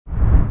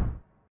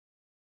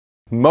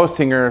Most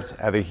singers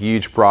have a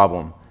huge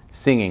problem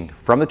singing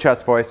from the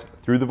chest voice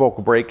through the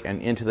vocal break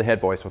and into the head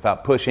voice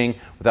without pushing,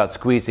 without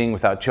squeezing,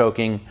 without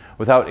choking,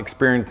 without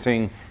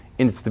experiencing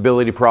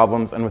instability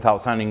problems, and without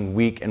sounding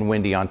weak and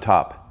windy on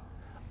top.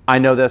 I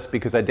know this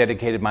because I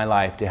dedicated my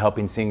life to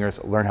helping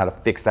singers learn how to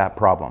fix that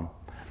problem.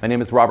 My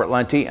name is Robert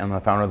Lunte, and I'm the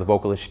founder of the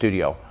Vocalist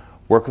Studio.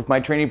 Work with my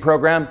training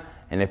program,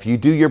 and if you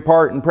do your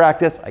part in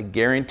practice, I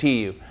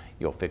guarantee you,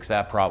 you'll fix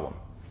that problem.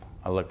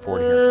 I look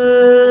forward to hearing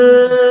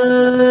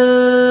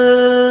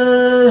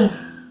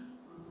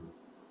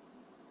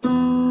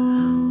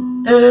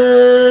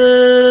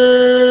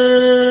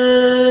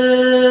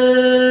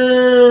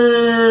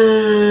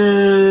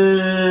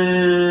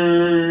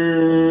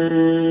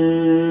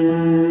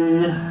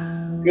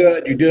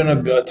Good. You're doing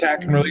an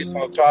attack and release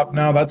on the top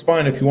now. That's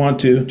fine if you want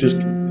to. Just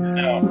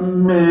now.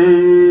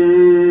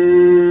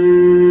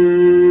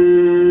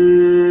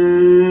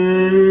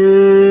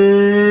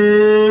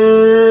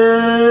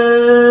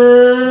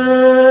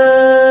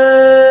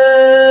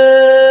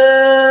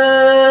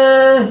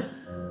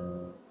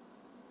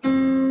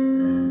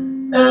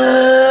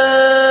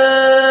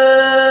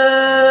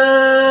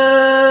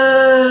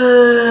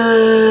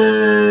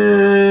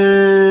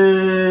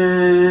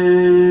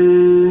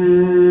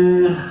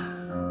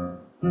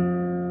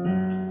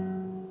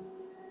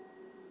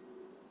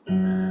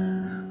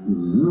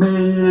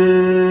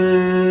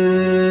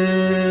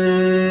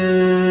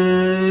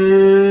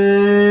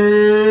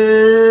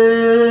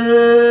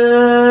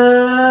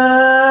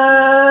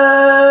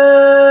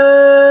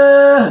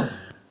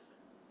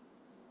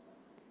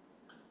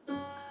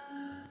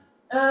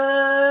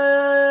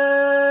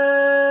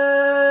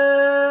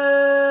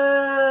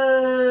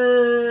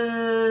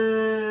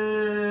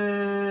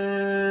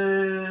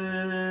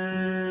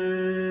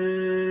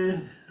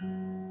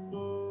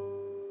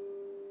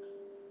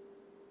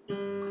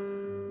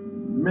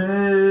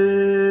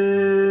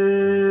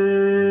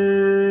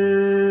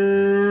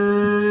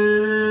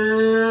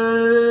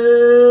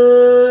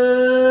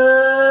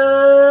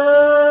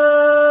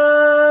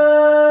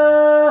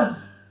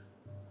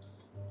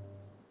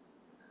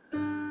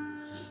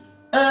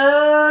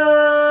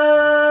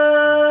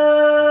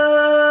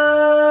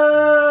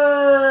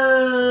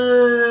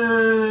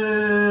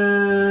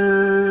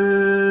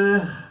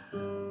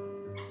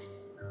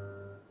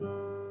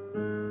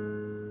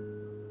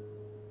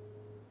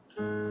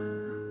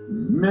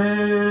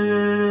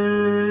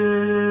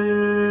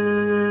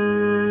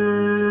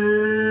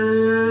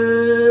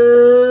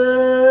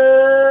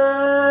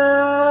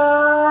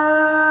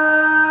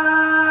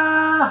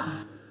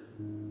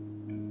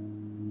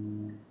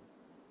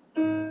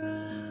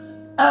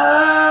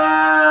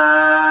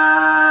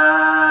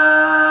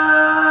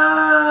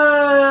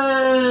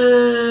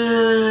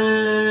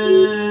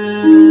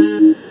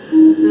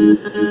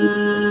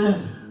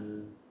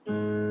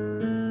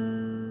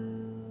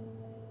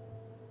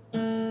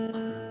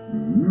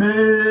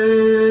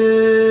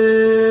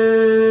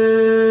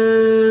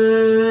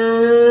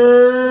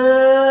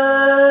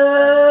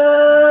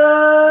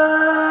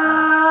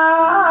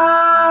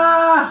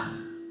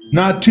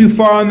 Not too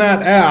far on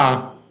that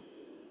ah.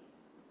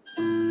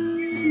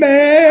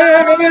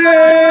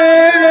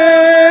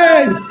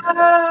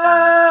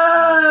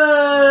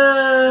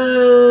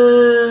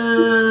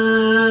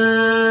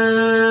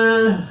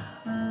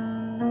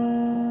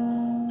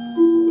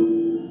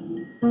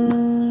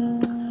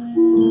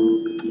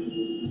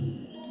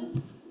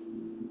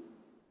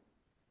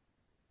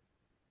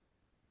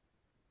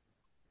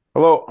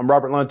 Hello, I'm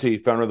Robert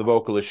Lunte, founder of the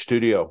Vocalist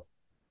Studio.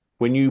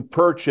 When you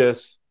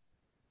purchase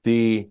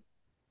the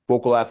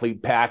Vocal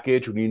Athlete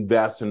Package, when you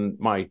invest in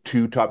my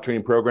 2 top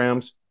training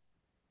programs,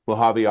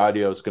 MOJAVE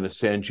Audio is going to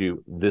send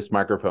you this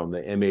microphone,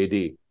 the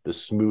MAD, the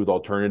smooth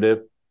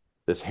alternative,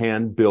 this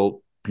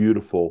hand-built,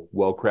 beautiful,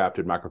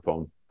 well-crafted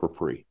microphone for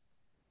free.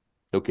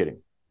 No kidding.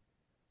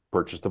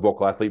 Purchase the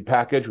Vocal Athlete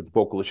Package with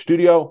Vocalist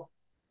Studio,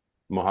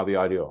 MOJAVE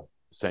Audio will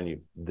send you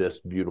this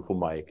beautiful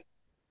mic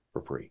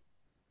for free.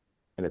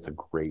 And it's a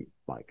great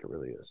mic, it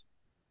really is.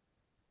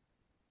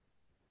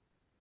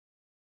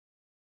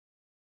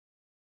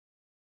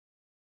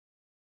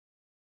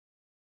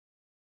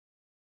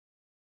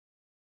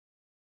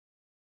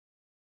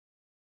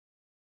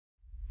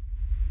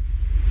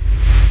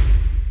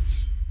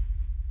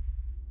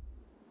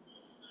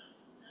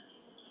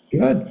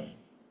 Good.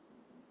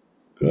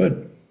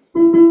 Good.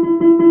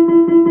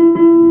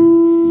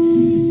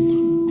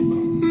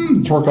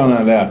 Let's work on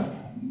that F.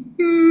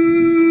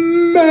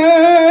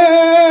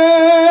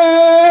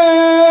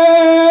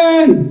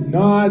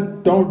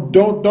 Not,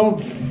 don't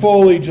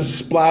fully just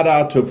splat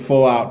out to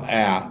full out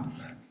ah.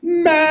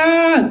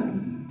 Not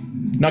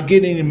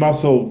getting any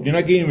muscle, you're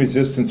not getting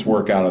resistance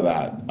work out of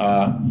that.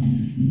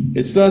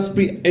 It's supposed to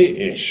be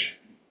A-ish.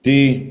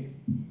 The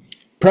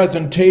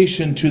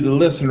presentation to the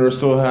listener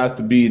still has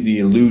to be the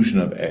illusion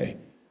of A.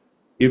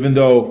 Even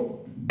though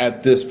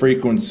at this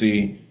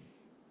frequency,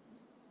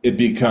 it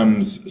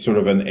becomes sort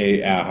of an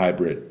A-ah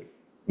hybrid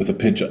with a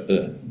pinch of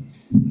man.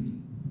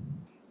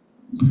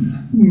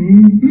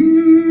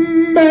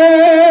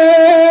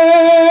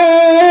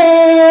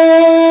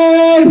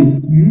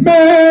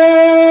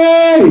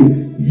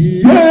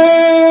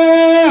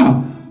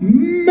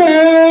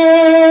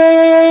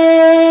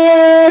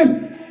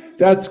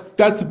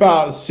 That's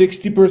about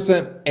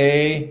 60%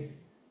 A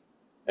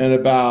and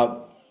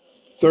about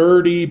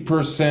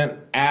 30%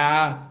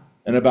 A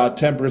and about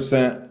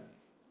 10%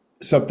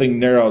 something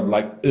narrowed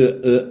like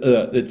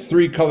It's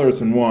three colors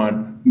in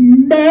one.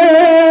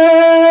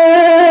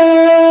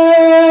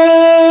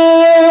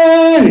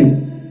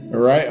 All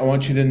right, I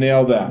want you to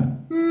nail that.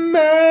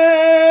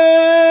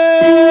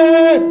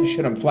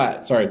 Shit, I'm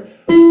flat. Sorry.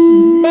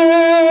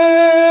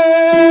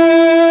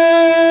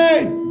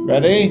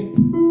 Ready?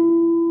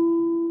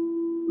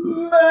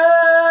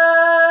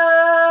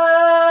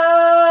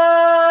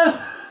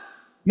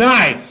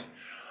 Nice.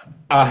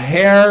 A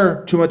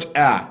hair too much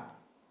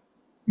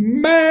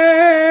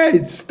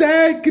Made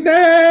steak and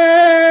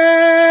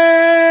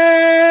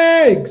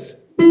eggs.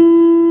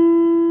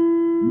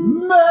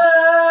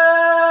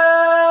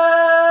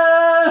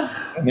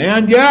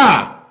 And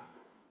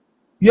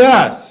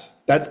yes,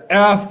 that's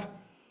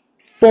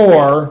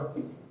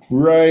F4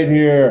 right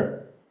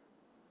here.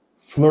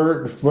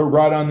 Flirt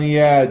right on the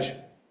edge.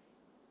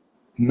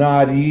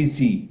 Not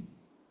easy.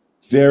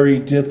 Very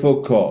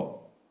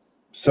difficult.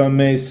 Some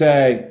may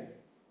say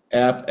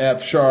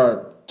F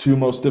sharp, two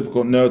most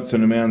difficult notes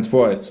in a man's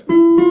voice.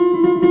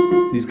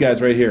 These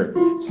guys right here.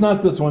 It's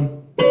not this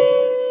one.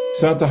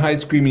 It's not the high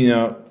screaming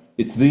note.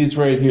 It's these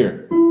right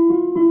here.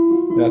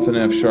 F and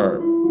F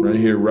sharp. Right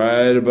here,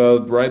 right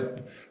above,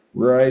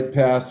 right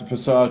past the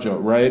passaggio.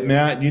 Right,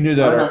 Matt? You knew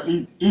that. Oh,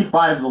 no,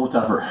 E5 is a little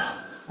tougher.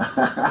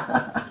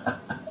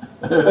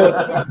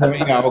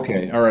 Yeah,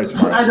 okay. All right,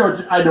 smart. I know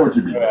what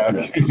you mean.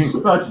 That's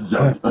a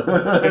joke.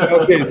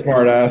 Okay,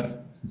 smartass.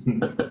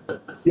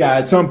 Yeah,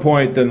 at some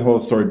point, then the whole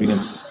story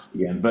begins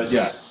again. But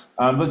yeah,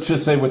 let's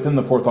just say within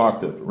the fourth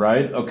octave,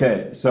 right?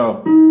 Okay,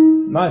 so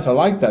nice. I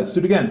like that. Let's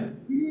do it again.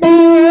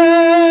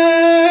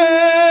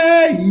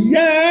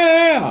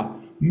 Yeah.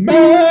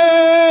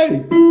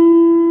 May.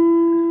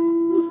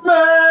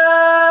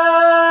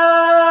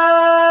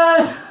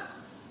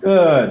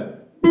 Good.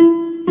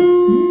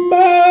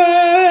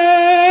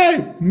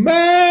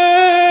 May.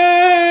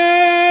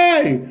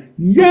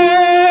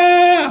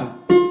 Yeah.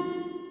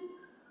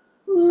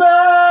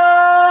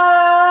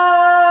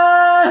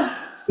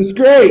 It's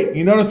great.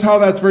 You notice how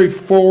that's very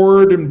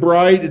forward and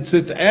bright. It's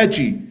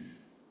edgy.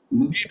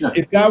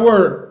 If that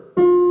were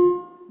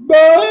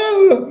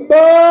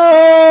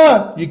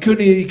you can't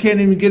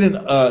even get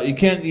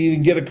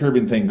a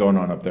curbing thing going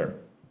on up there.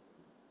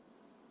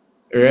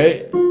 All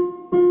right?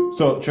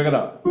 So check it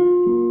out.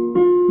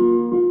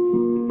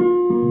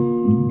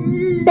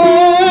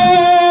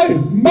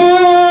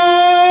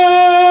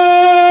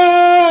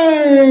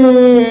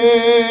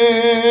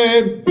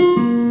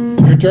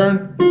 Your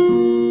turn.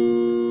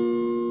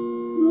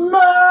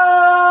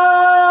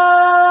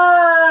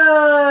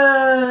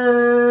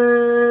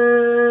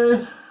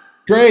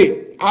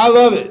 Great. I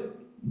love it.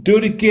 Do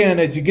it again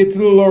as you get to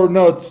the lower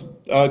notes.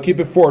 Keep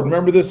it forward.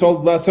 Remember this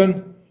old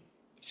lesson?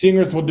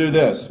 Singers will do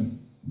this.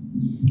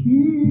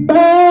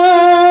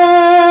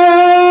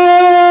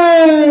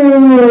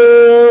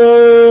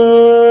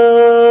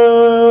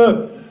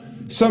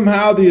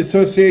 Somehow the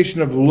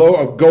association of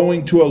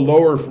going to a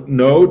lower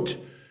note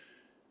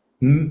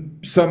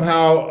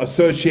somehow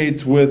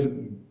associates with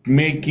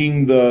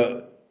making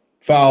the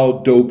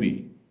vowel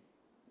dopey.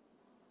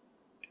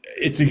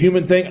 It's a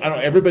human thing. I don't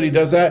know. Everybody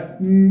does that.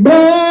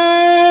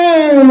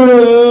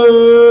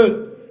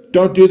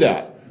 Don't do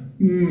that.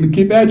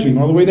 Keep edging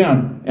all the way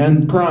down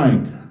and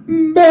crying.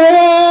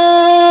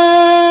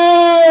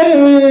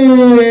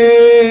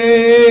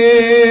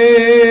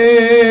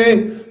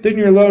 Then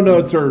your low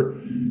notes are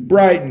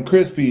bright and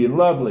crispy and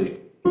lovely.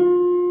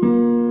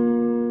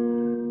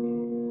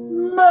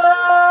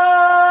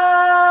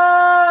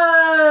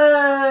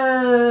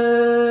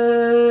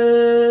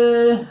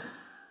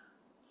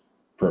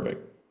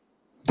 Perfect.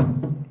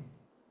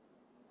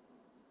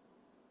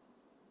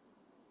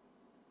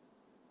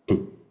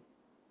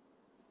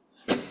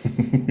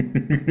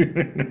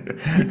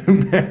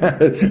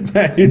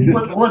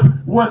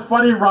 What's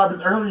funny, Rob,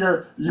 is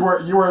earlier you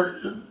were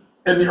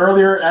in the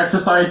earlier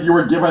exercise you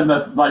were given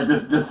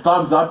this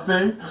thumbs up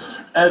thing,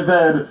 and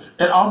then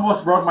it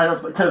almost broke my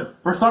nose because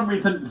for some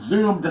reason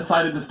Zoom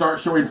decided to start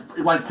showing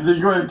because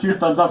you're going two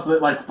thumbs up, so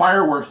that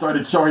fireworks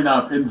started showing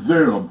up in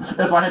Zoom,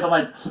 and so I had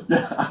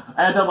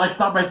to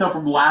stop myself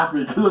from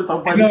laughing because it's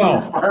so funny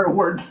to see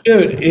fireworks.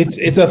 Dude,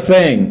 it's a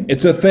thing.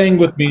 It's a thing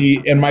with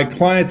me, and my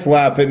clients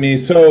laugh at me.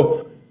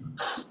 So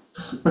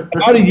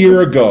about a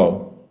year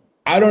ago,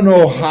 I don't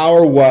know how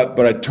or what,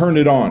 but I turned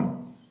it on.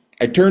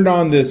 I turned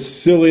on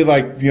this silly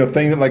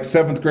thing that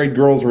seventh grade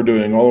girls were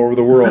doing all over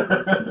the world.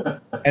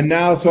 And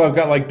now, so I've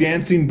got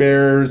dancing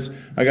bears,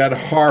 I got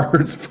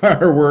hearts,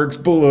 fireworks,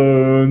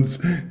 balloons,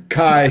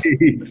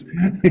 kites.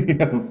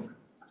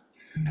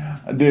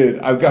 Dude,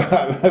 I've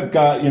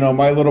got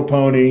My Little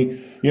Pony.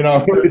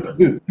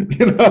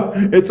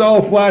 It's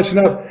all flashing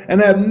up,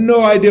 and I have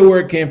no idea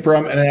where it came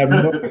from, and I have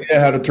no idea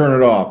how to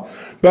turn it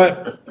off.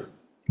 But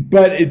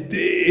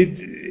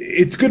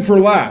it's good for a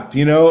laugh,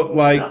 and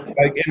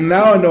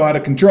now I know how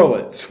to control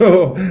it.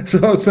 So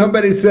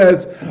somebody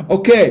says,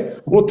 okay,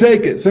 we'll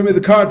take it. Send me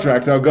the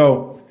contract. I'll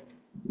go,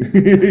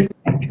 You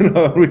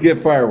know, we get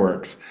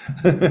fireworks.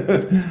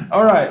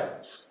 All right.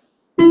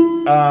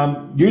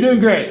 You're doing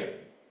great.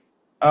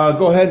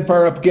 Go ahead and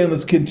fire up again.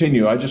 Let's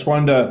continue. I just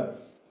wanted to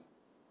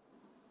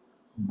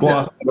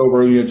gloss it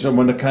over. You just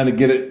wanted to kind of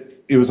get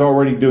it. It was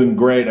already doing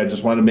great. I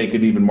just wanted to make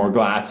it even more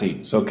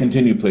glassy. So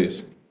continue,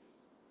 please.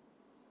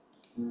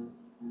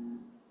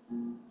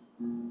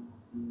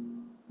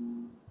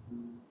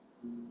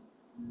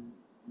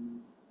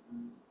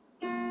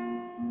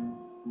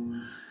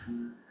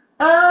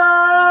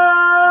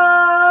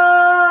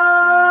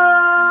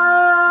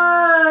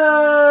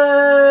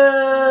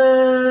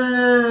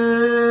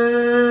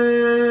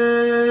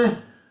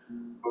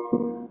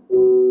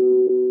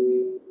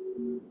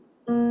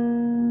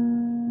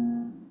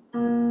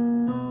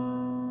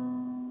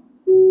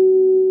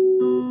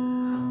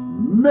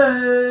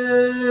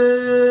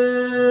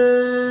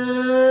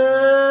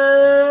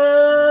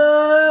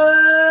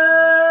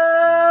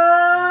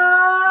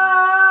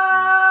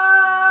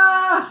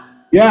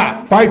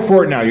 Yeah, fight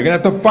for it now. You're going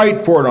to have to fight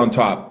for it on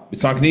top.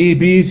 It's not going to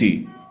be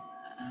easy.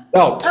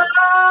 Belt.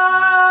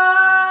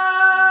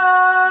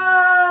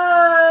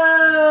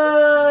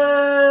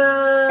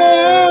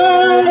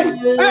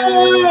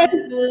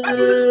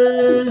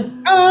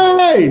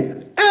 Hey!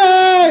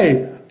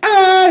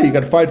 You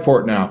got to fight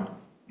for it now.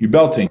 You're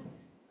belting.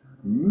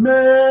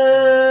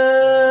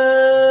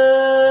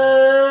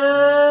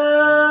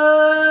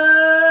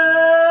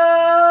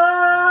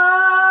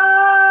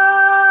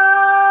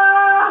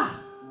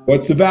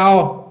 What's the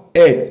vowel?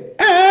 A.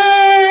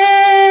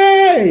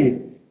 Hey!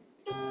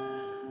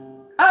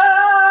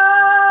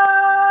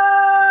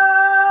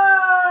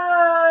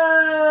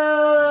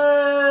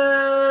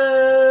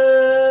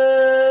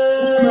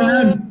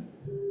 Man.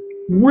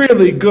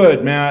 Really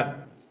good, Matt.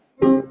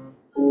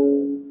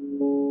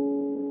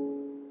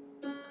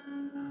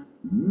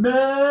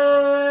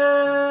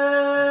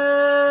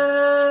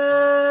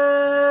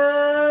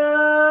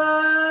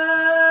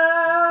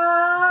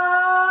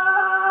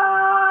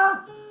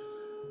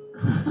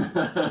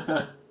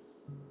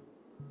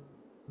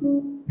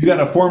 You got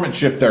a formant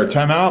shift there.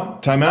 Time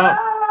out. Time out.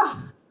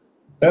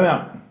 Time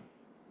out.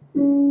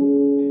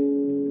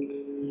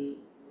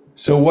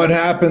 So what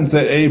happens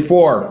at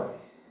A4?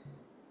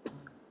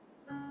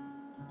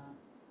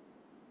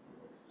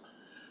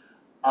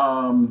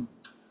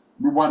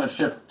 We want to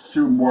shift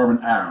to more of an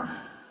R.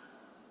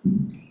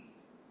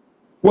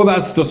 Well,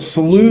 that's the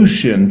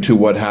solution to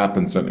what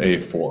happens at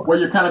A4. Well,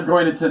 you're kind of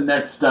going into the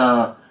next,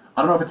 I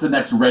don't know if it's the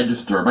next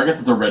register, but I guess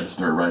it's a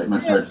register, right?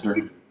 Next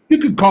register. You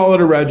could call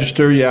it a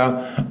register,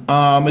 yeah.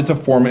 It's a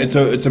formant.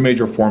 It's a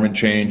major formant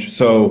change.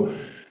 So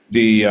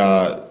the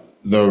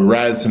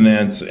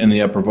resonance in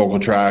the upper vocal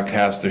tract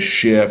has to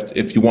shift.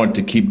 If you want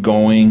it to keep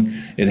going,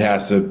 it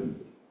has to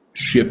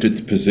shift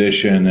its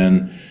position,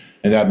 and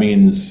that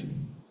means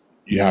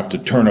you have to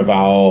turn a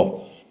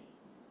vowel.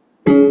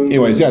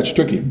 Anyways, yeah, it's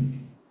tricky.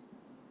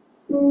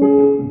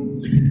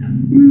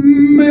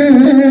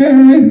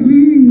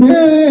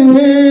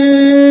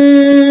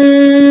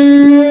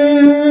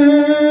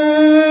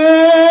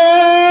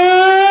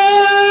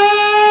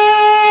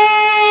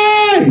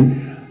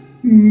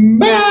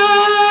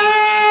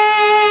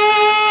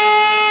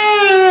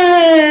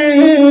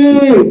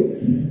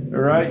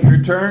 All right,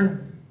 your turn.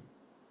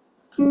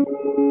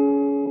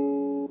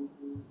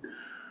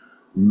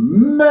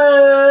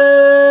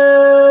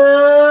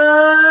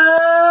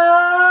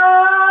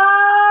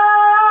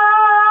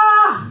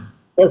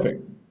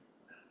 Perfect.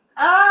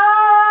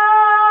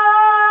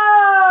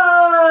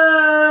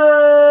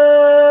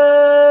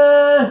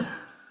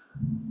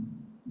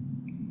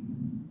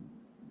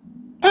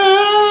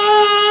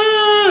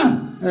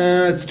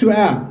 It's too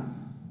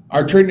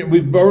Our training,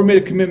 we've already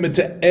made a commitment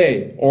to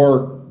A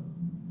or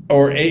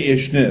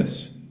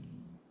A-ishness.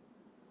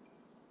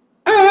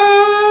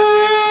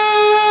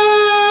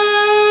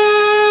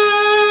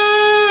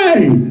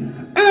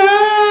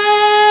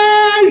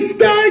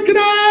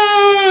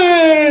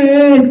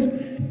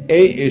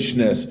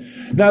 A-ishness.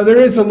 Now there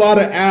is a lot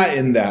of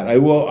in that. I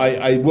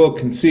will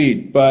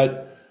concede,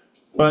 but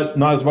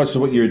not as much as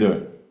what you're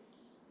doing.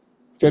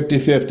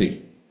 50-50.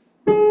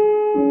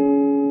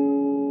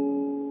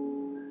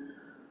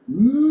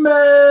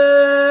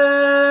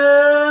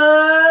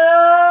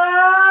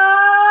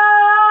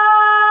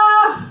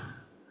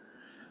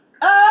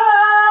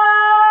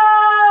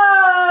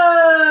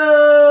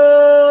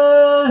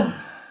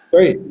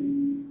 Great.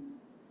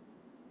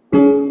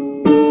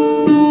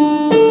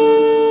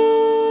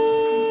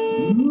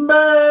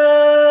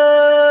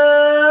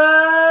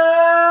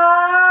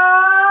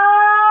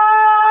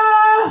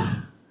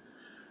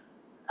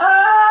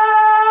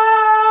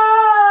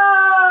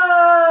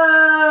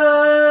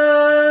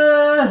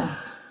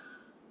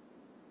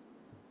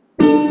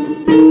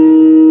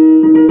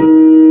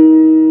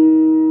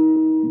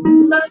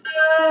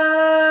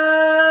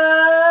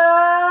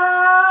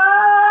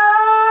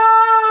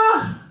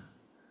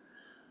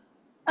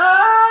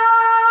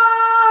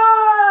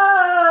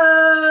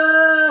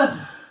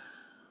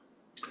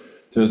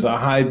 There's a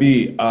high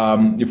B.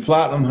 You're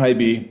flat on high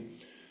B.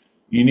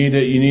 You need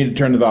to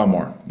turn the vowel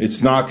more.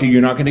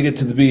 You're not going to get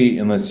to the B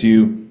unless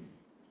you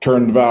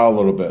turn the vowel a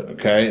little bit.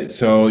 Okay,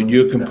 so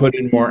you can put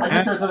in more. I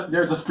guess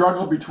there's a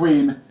struggle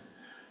between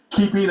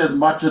keeping as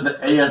much of the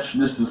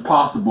A-ishness as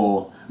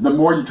possible. The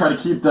more you try to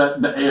keep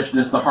the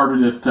A-ishness, the harder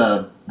it is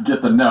to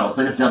get the notes.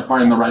 I guess you got to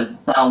find the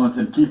right balance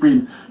in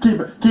keeping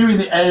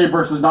the A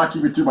versus not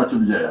keeping too much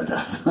of the A, I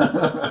guess.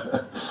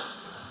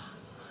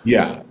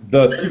 Yeah.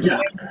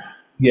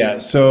 Yeah.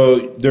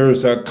 So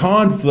there's a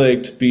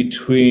conflict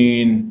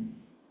between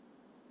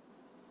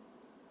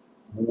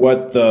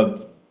what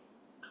the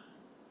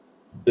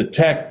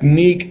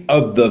technique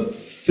of the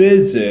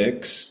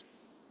physics,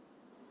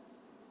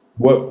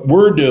 what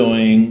we're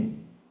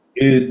doing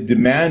is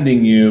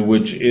demanding you,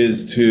 which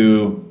is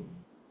to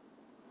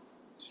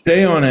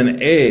stay on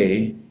an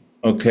A,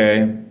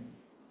 okay,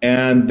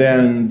 and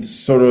then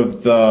sort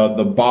of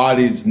the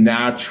body's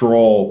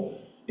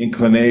natural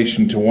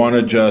inclination to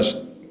want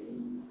to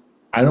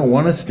I don't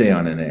want to stay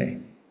on an A.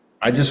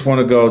 I just want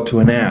to go to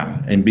an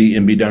A and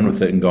be done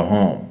with it and go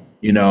home.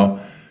 You know,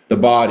 the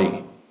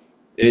body,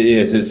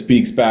 it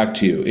speaks back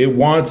to you. It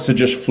wants to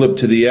just flip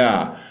to the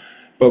A,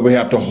 but we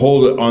have to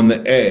hold it on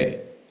the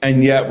A.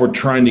 And yet we're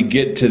trying to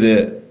get to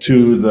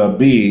the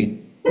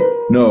B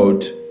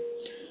note.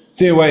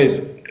 So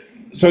anyways,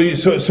 so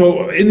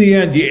in the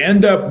end, you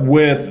end up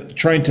with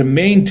trying to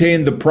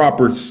maintain the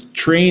proper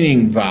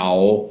training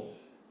vowel,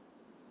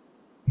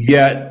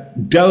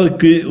 yet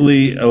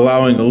delicately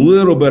allowing a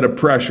little bit of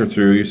pressure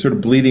through. You're sort of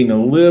bleeding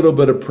a little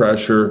bit of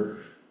pressure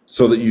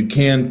so that you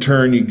can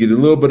turn. You get a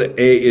little bit of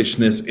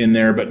A-ishness in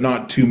there, but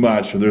not too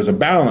much. So there's a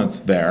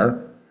balance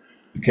there,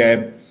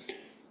 okay?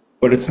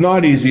 But it's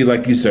not easy,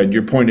 like you said.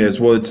 Your point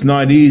is, well, it's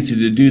not easy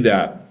to do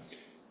that.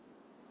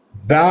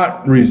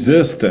 That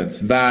resistance,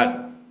 that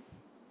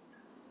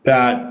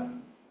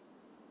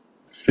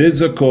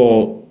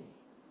physical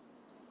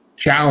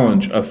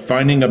challenge of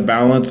finding a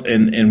balance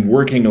and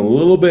working a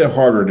little bit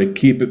harder to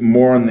keep it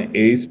more on the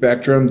A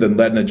spectrum than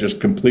letting it just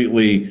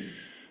completely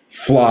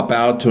flop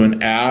out to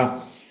an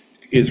A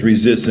is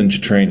resistance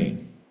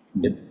training.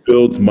 It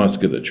builds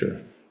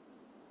musculature.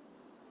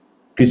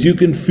 Because you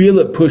can feel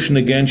it pushing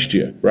against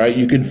you, right?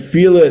 You can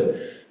feel it,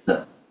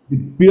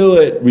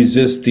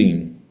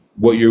 resisting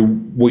what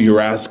you're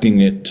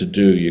asking it to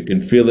do. You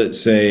can feel it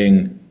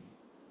saying,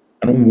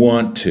 I don't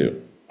want to.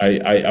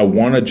 I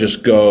want to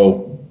just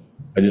go.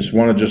 I just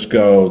want to just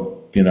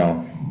go, you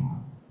know,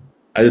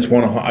 I just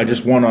want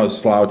to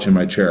slouch in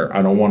my chair.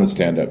 I don't want to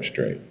stand up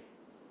straight.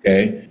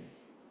 Okay?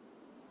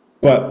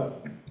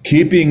 But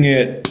keeping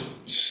it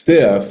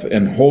stiff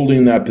and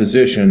holding that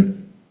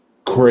position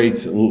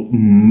creates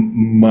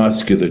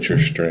musculature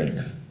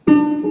strength.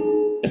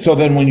 So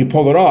then when you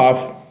pull it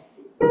off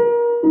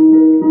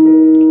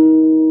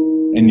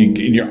and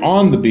you're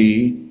on the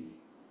B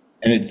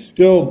and it's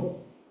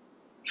still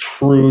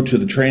true to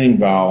the training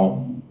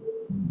vowel,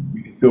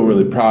 feel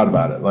really proud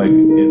about it. Like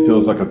it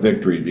feels like a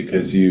victory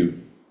because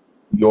you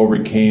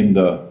overcame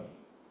the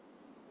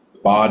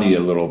body a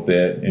little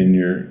bit, and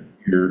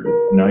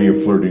now you're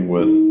flirting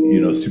with,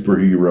 you know,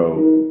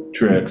 superhero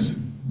tricks.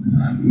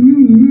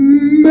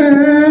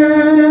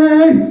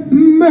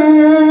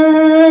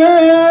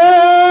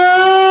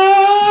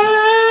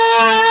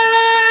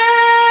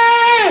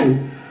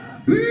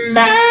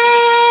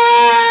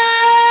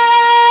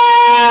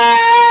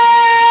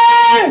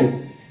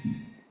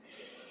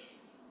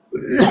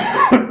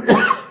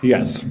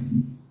 Yes.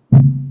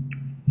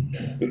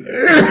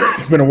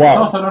 It's been a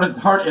while. Also,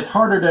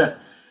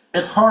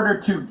 it's harder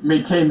to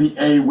maintain the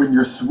A when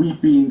you're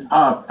sweeping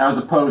up as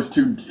opposed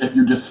to if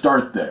you just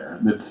start there.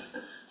 It's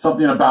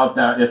something about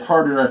that. It's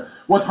harder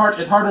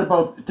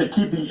both to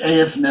keep the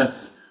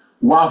A-ishness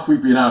while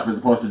sweeping up as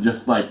opposed to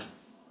just like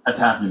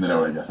attacking the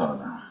note, I guess. I don't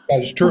know.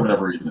 That is true. For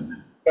whatever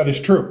reason. That is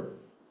true.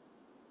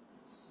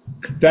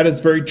 That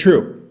is very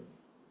true.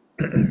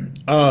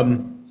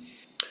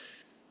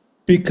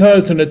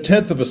 Because in a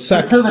tenth of a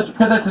second,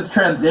 because that's a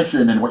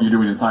transition in what you're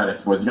doing inside, I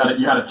suppose. You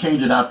got to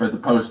change it up as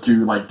opposed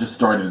to like just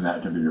starting in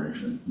that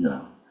configuration. You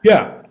know.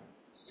 Yeah.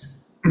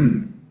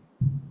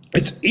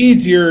 It's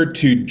easier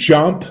to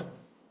jump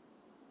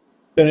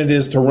than it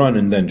is to run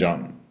and then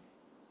jump.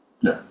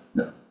 Yeah.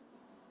 Yeah.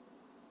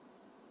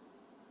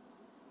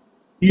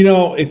 You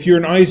know, if you're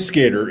an ice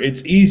skater,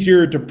 it's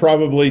easier to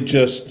probably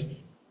just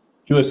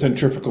do a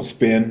centrifugal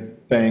spin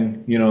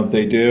thing. You know,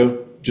 they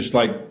do just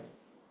like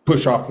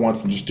push off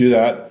once and just do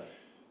that,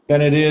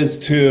 than it is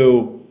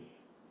to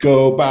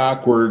go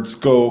backwards,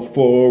 go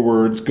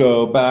forwards,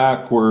 go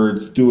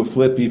backwards, do a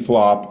flippy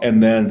flop,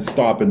 and then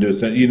stop and do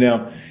it. You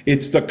know,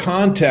 it's the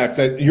context.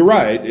 You're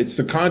right. It's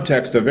the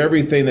context of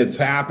everything that's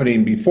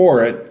happening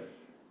before it,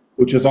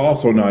 which is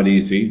also not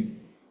easy.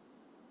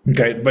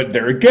 Okay, but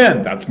there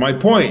again, that's my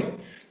point.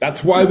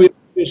 That's why we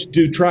just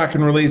do track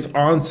and release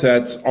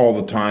onsets all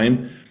the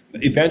time.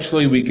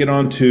 Eventually, we get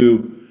on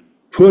to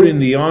putting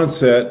the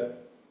onset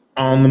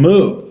on the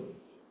move.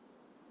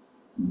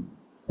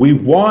 We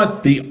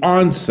want the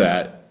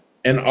onset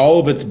and all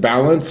of its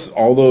balance,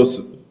 all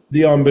those,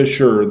 the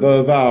embouchure,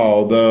 the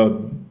vowel,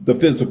 the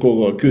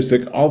physical, the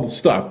acoustic, all the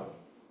stuff.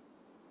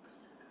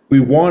 We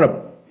want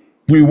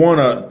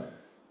to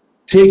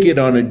take it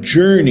on a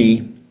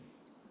journey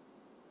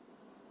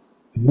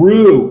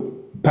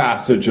through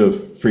passage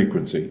of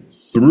frequency,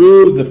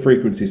 through the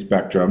frequency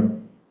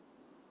spectrum,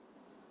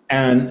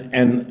 and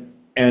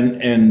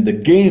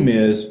the game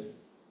is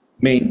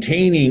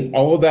maintaining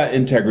all of that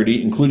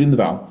integrity, including the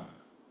vowel.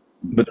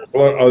 But there's a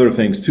lot of other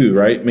things too,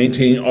 right?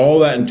 Maintaining all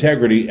that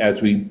integrity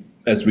as we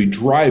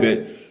drive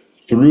it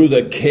through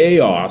the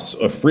chaos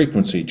of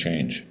frequency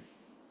change.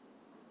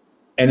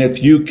 And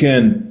if you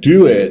can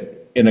do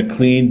it in a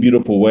clean,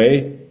 beautiful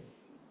way,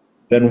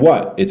 then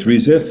what? It's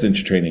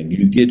resistance training.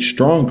 You get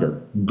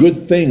stronger.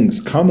 Good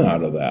things come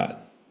out of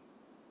that.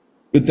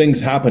 Good things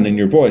happen in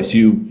your voice.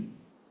 You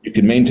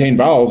can maintain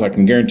vowels, I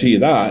can guarantee you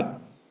that.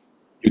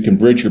 You can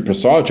bridge your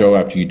passaggio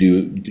after you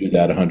do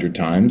that 100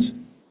 times.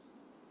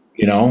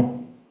 You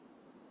know,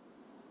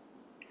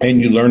 and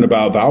you learn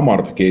about vowel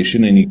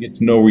modification, and you get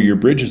to know where your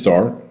bridges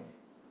are,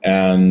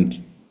 and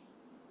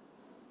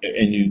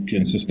you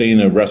can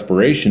sustain a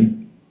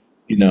respiration.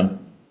 You know,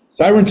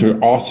 sirens are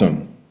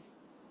awesome.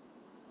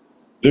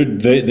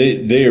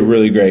 They are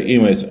really great.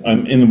 Anyways,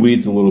 I'm in the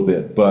weeds a little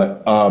bit,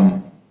 but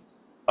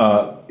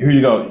here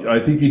you go. I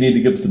think you need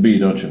to give us the beat,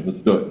 don't you?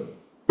 Let's do it.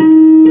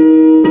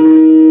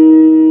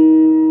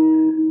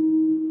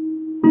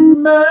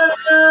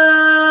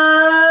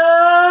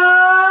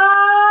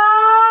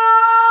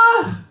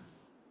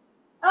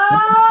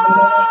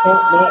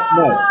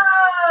 No.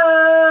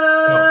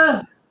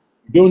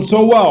 You're doing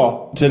so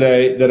well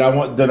today that I'm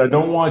not going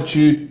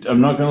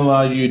to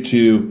allow you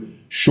to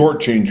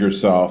shortchange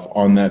yourself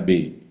on that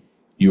beat.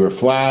 You were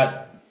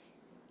flat.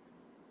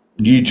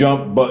 You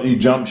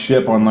jump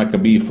ship on like a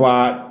B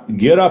flat.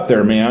 Get up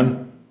there,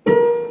 man.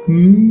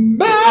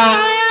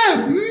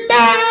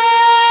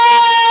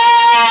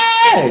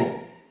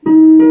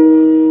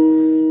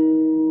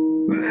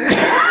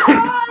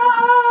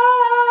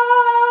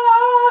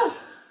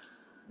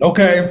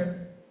 Okay.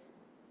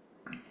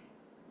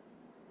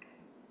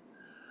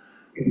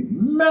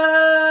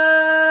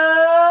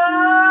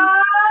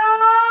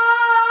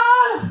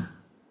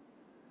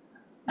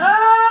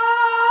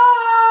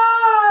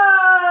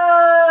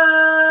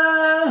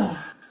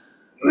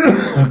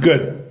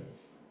 Good.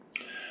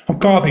 I'm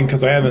coughing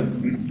because I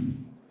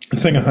haven't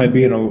sung a high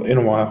B in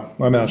a while.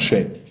 I'm out of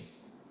shape.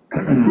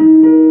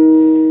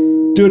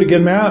 Do it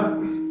again, Matt.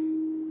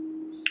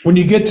 When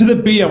you get to the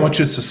B, I want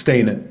you to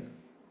sustain it.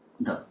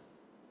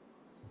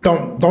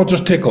 Don't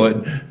just tickle it.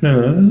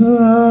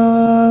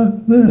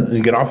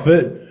 You get off of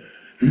it.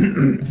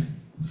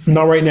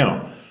 Not right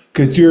now,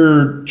 because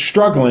you're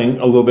struggling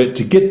a little bit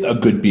to get a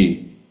good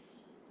B.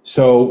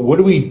 So what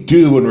do we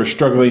do when we're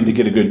struggling to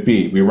get a good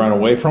B? We run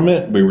away from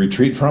it, we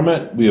retreat from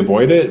it, we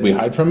avoid it, we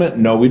hide from it?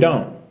 No, we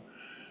don't.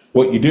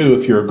 What you do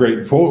if you're a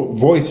great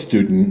voice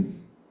student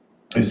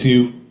is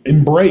you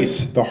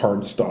embrace the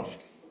hard stuff.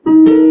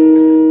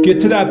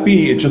 Get to that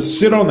B and just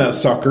sit on that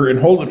sucker and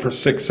hold it for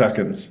 6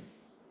 seconds.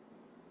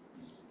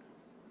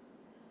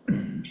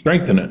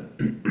 Strengthen it.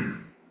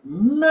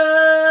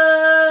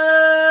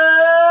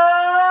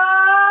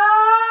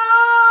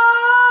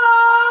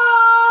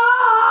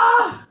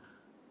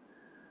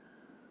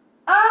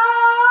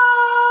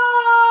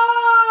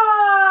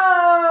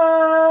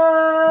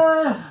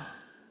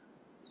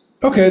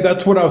 Okay,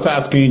 that's what I was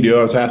asking you to do.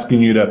 I was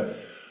asking you to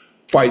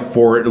fight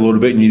for it a little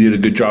bit, and you did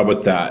a good job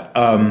with that.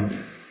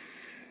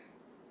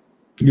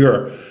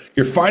 You're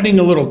fighting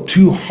a little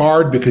too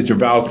hard because your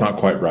vowel's not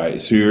quite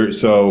right.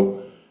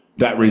 So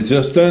that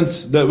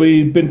resistance that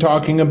we've been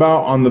talking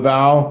about on the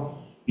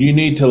vowel, you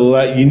need to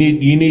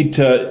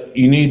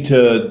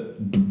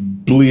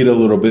bleed a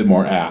little bit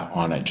more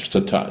on it, just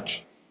a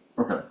touch.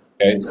 Okay.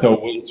 So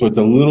it's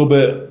a little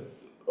bit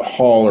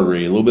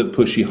hollery, a little bit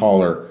pushy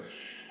holler.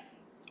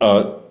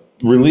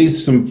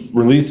 Release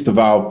the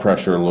valve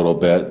pressure a little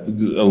bit,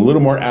 a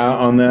little more out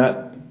on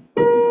that.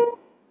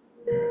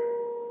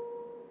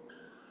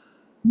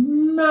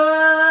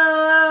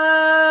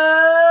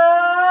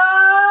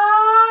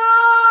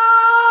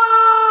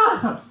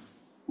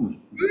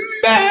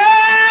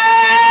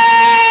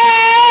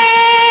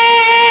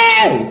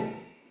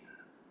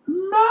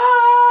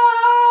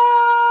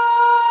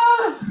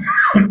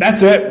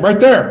 That's it, right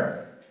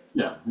there.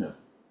 Yeah.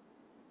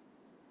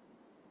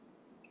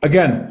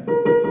 Again.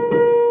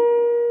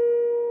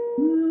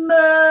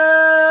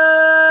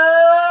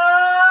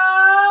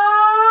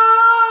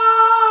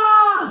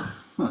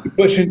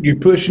 You're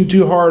pushing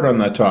too hard on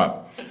that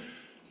top.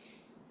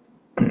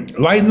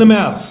 Lighten the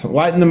mass a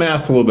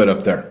little bit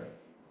up there.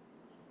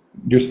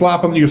 You're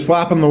slapping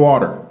the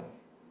water.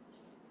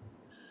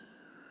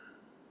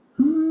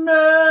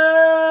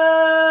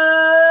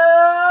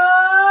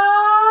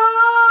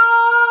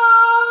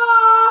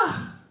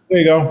 There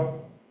you go.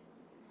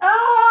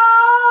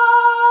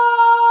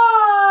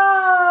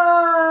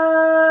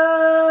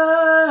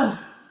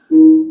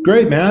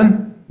 Great,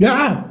 man.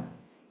 Yeah.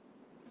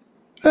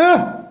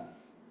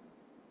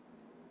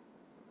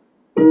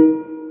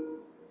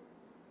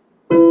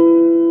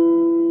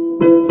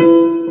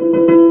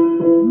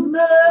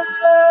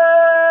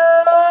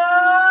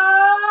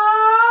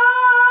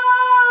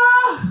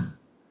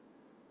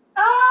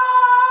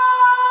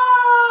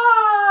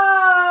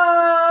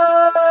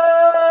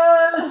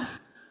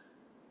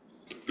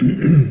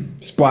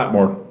 Splat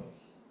more.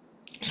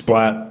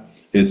 Splat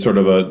is sort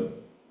of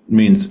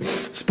means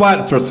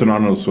splat sort of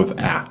synonymous with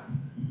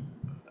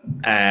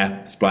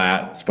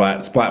splat,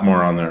 splat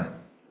more on there.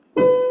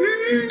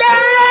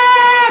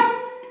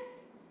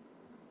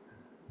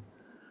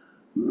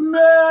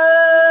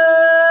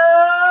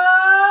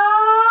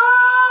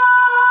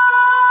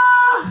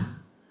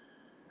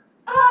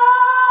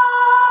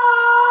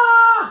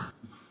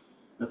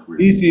 That's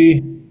weird.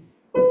 Easy.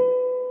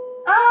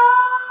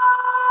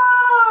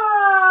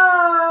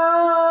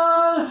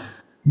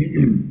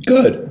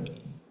 Good.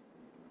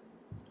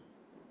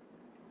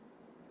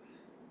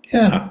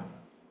 Yeah.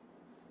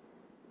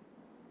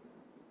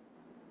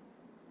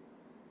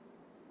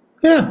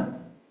 Yeah.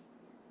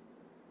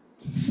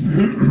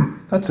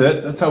 That's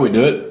it. That's how we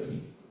do it.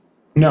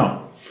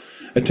 Now,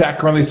 attack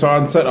and release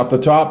onset off the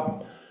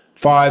top.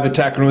 5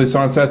 attack and release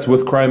onsets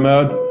with cry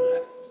mode.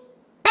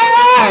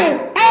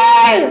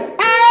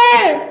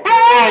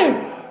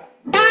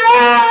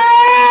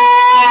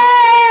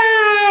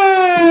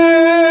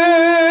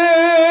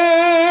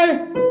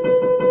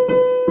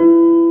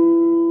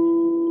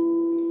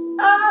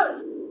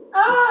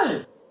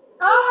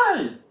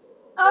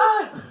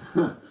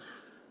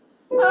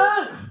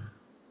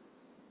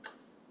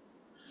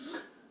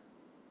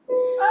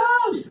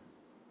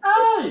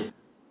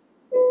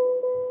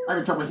 I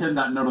have trouble hitting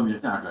that note on the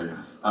attack, I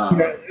guess.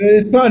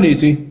 It's not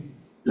easy.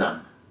 Yeah.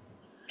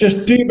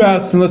 Just do your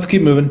best and let's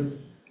keep moving.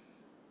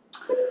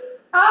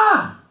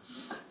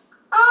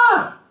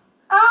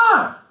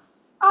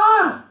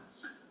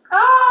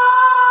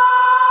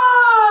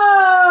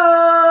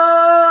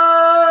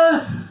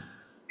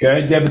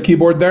 Okay, do you have a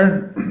keyboard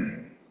there?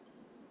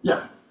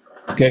 Yeah.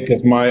 Okay,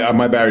 because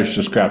my battery's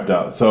just crapped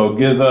out. So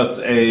give us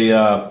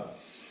a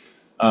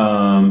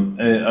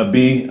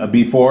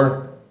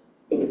B4.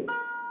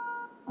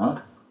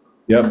 Huh?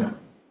 Yep.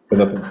 With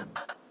a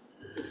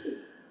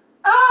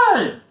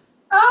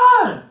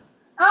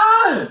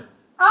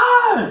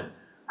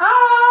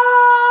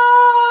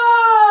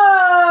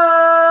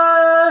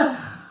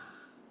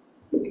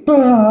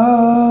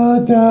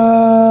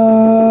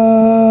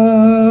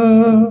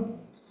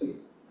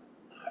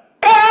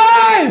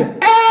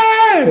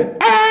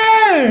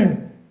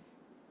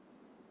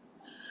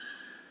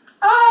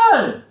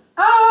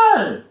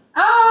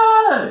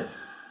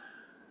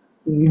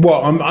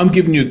Well, I'm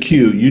giving you a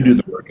cue. You do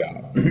the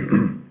workout.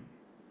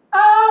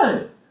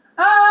 Oh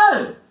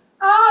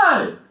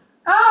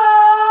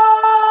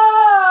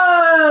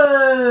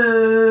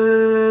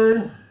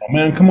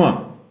man, come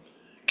on.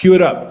 Cue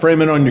it up.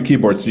 Frame it on your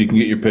keyboard so you can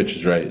get your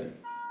pitches right.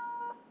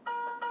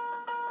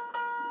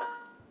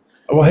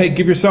 Well, hey,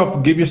 give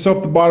yourself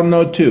the bottom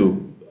note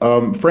too.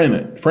 Frame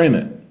it.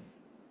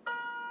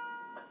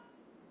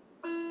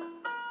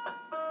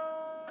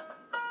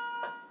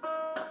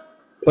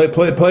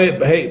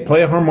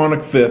 Play a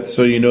harmonic fifth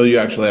so you know you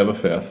actually have a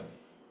fifth.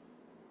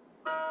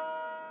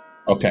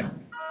 Okay.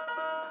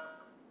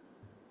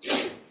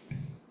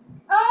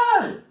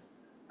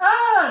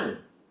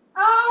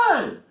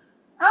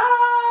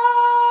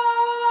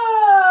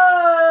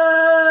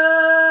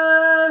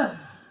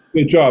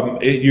 Good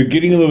job. You're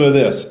getting a little bit of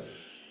this.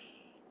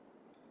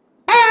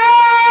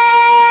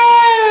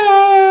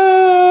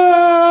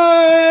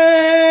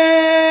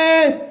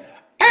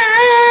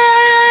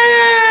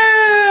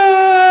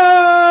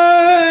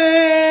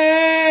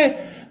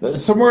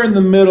 Somewhere in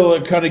the middle,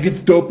 it kind of gets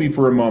dopey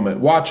for a moment.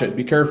 Watch it.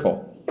 Be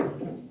careful.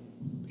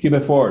 Keep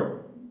it forward.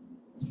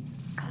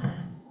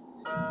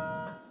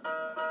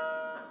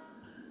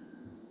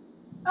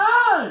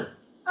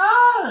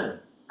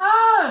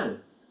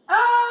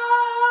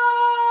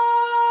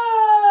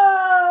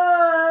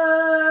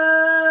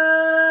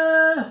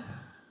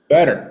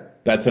 Better.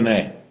 That's an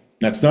A.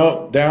 Next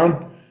note,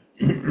 down.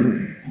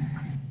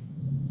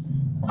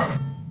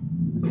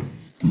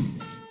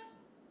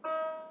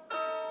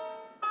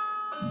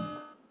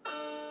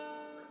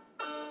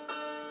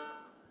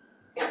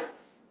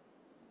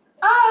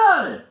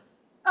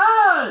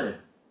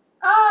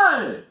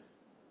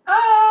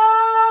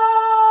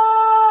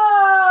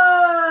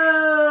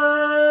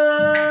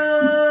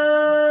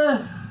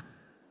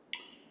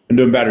 I'm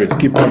doing batteries.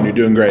 Keep going. You're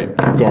doing great.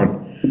 Keep going.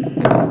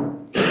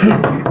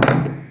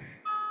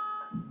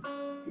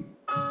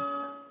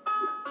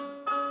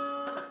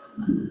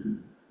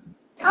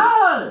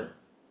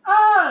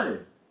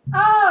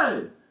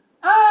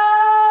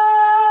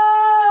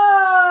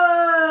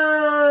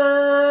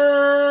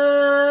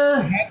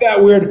 Not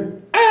that weird.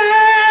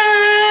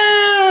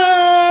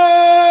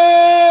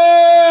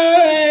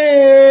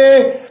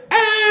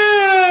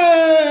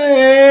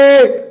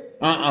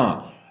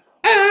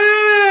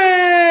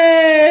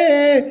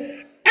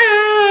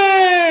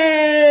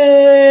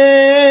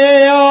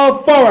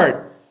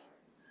 Forward.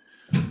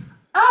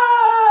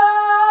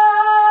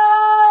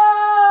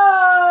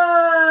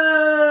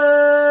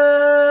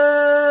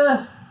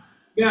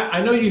 Yeah,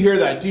 I know you hear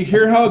that. Do you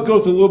hear how it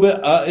goes a little bit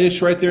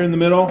ish right there in the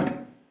middle?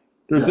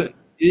 There's it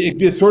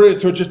sort of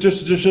so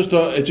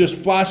it just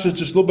flashes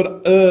just a little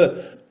bit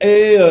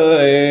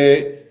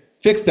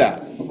Fix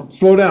that.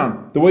 Slow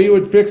down. The way you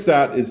would fix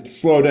that is to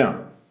slow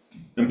down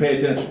and pay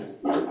attention.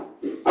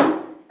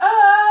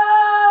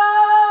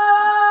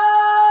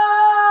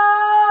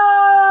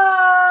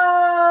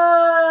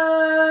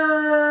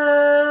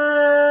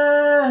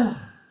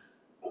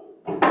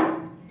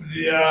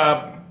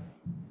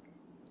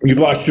 You've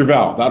lost your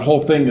vowel. That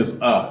whole thing is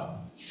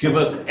Give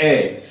us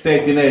A,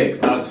 steak and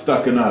eggs, not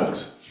stuck in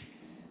nugs.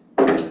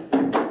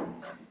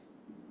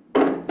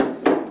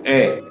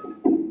 A.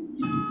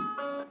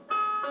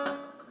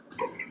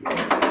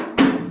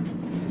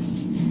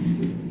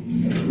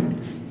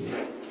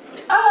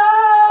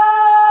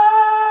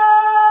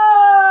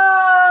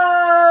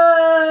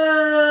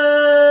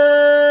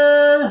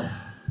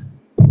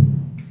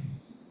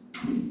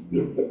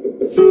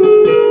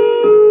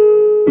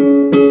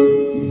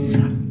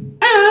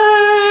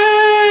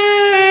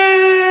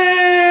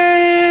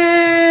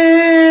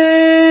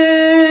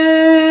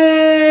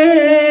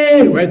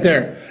 Right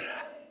there.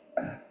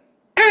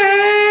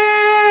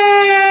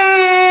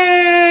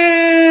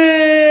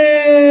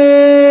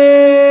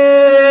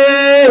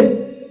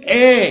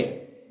 A.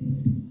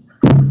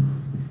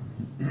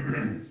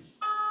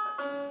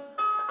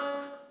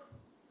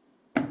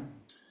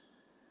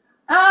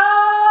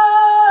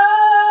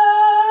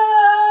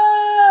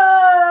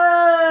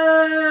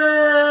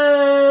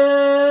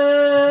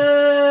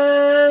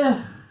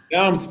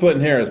 Now I'm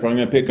splitting hairs, but I'm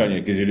going to pick on you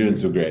because you're doing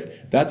so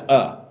great. That's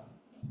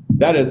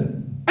That is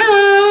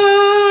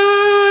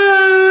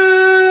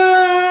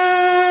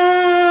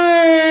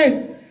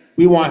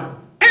we want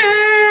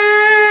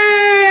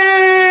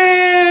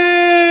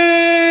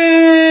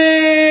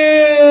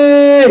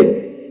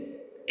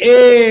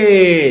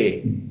A.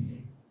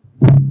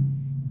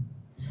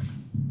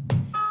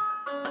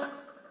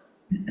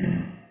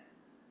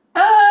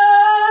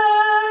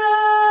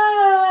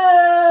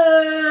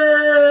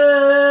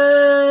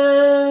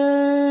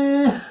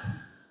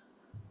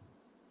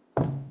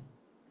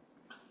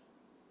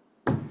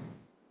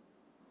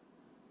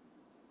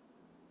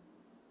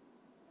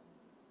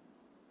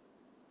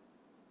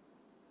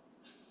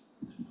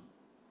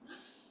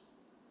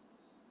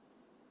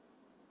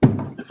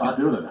 Not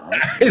doing it now.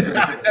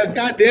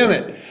 God damn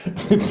it.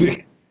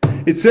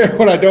 It's there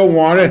when I don't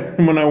want it,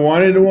 and when I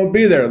want it, it won't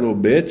be there, little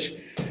bitch.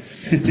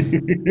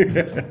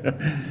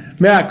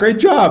 Matt, great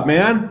job,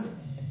 man.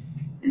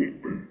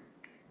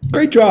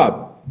 Great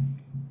job.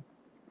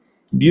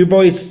 Your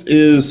voice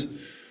is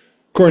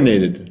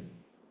coordinated.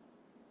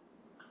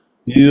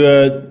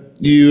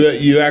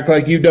 You act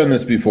like you've done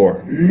this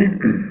before.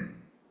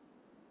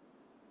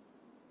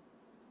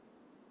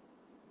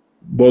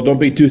 Well, don't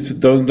be too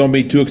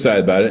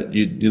excited about it.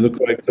 You look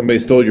like somebody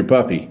stole your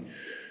puppy.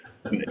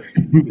 I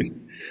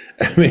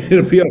mean,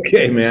 it'll be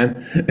okay,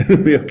 man.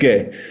 It'll be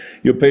okay.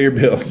 You'll pay your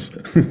bills.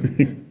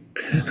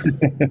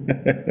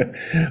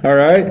 All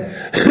right.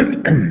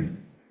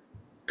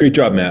 Great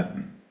job, Matt.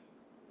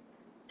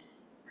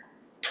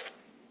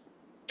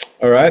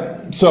 All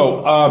right.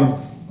 So,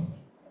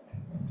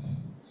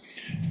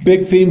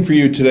 big theme for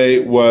you today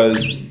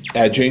was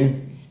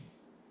edging.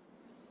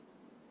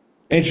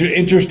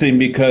 Interesting,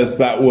 because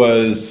that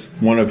was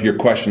one of your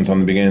questions on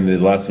the beginning of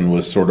the lesson,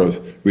 was sort of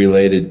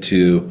related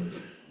to,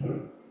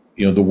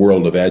 the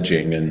world of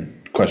edging and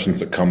questions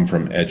that come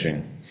from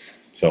edging.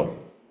 So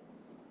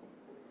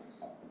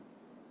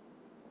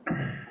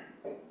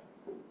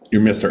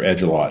you're Mr.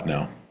 Edge a lot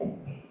now.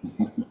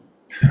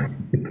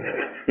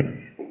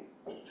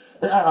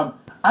 I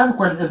have a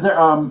question. Is there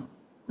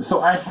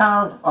so I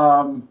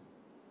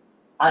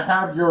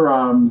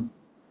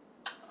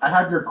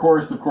have your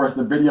course, of course,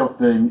 the video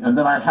thing, and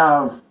then I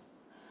have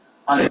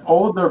an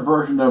older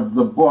version of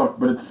the book,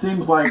 but it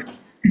seems like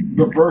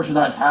the version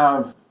I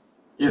have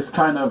is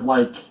kind of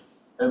like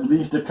at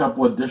least a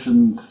couple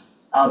editions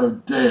out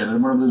of date. I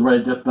wonder if there's a way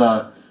to get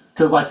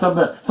because like some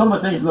of the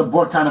things in the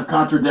book kind of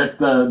contradict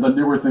the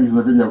newer things in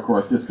the video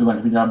course, just because I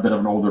think I have a bit of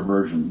an older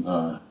version.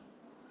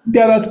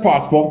 Yeah, that's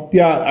possible.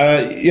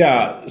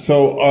 Yeah.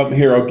 So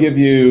here, I'll give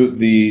you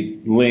the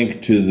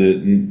link to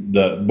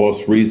the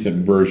most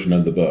recent version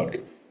of the book.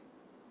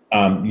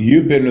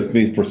 You've been with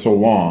me for so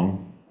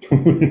long.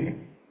 Don't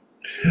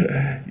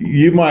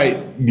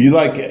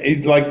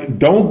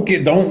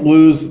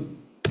lose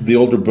the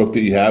older book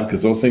that you have,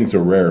 because those things are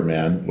rare,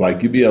 man.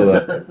 Like, you'd be able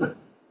to,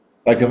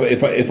 like,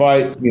 if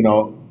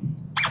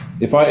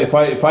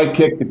I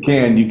kick the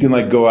can, you can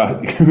go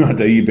out to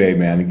eBay,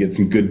 man, and get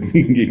some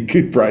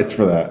good price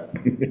for that.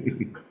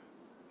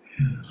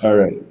 All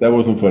right, that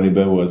wasn't funny,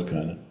 but it was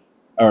kind of.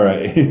 All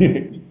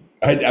right,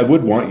 I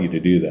would want you to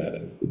do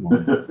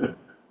that.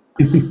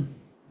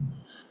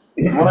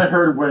 What I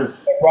heard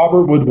was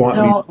Robert would want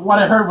me. What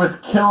I heard was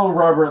kill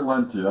Robert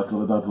Lunte. That's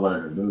what I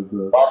heard.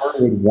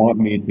 Robert would want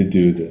me to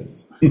do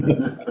this.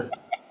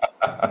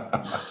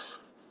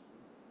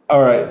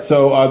 All right,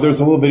 so there's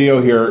a little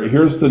video here.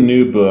 Here's the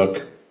new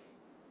book.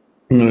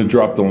 I'm going to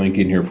drop the link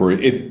in here for you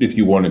if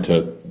you wanted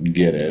to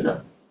get it. Yeah.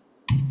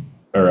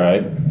 All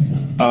right.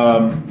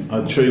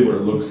 I'll show you what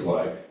it looks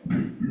like.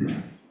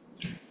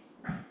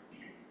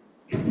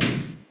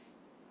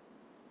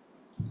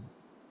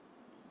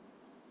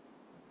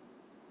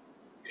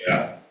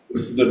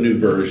 This is the new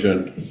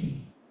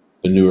version,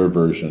 the newer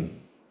version.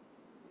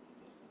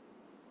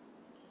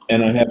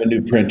 And I have a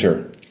new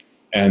printer.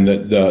 And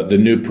the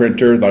new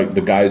printer, like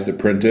the guys that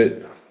print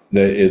it,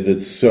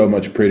 it's so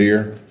much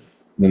prettier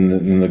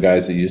than the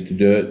guys that used to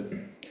do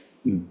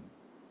it.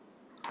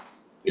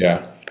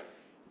 Yeah.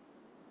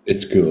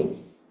 It's cool.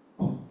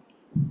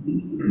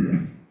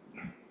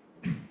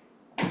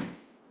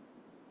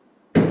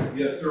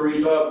 Yes, sir,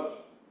 Reba.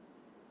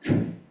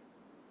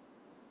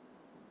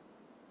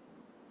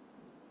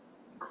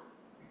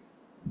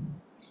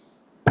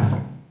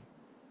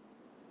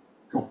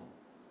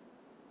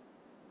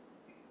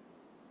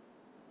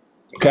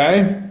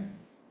 Okay.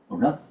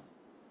 Okay.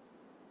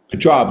 Good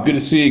job. Good to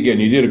see you again.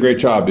 You did a great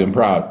job. I'm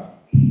proud.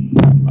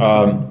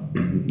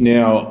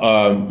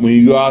 Now, when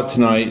you go out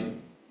tonight,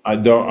 I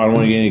don't want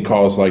to get any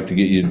calls like to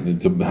get you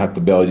to have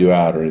to bail you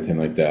out or anything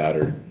like that,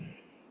 or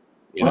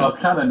Well, it's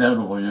kind of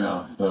inevitable,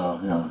 So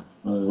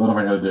what am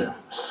I gonna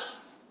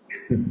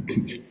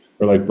do?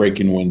 or like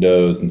breaking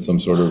windows and some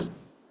sort of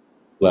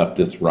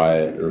leftist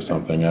riot or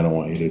something. I don't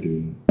want you to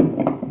do.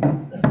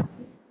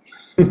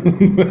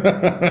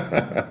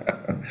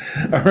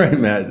 All right,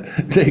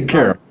 Matt. Take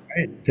care. All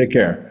right? Take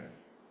care.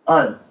 All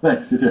right.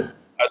 Thanks. You too.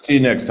 I'll see you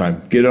next time.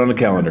 Get it on the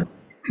calendar.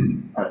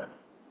 All right.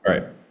 All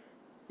right.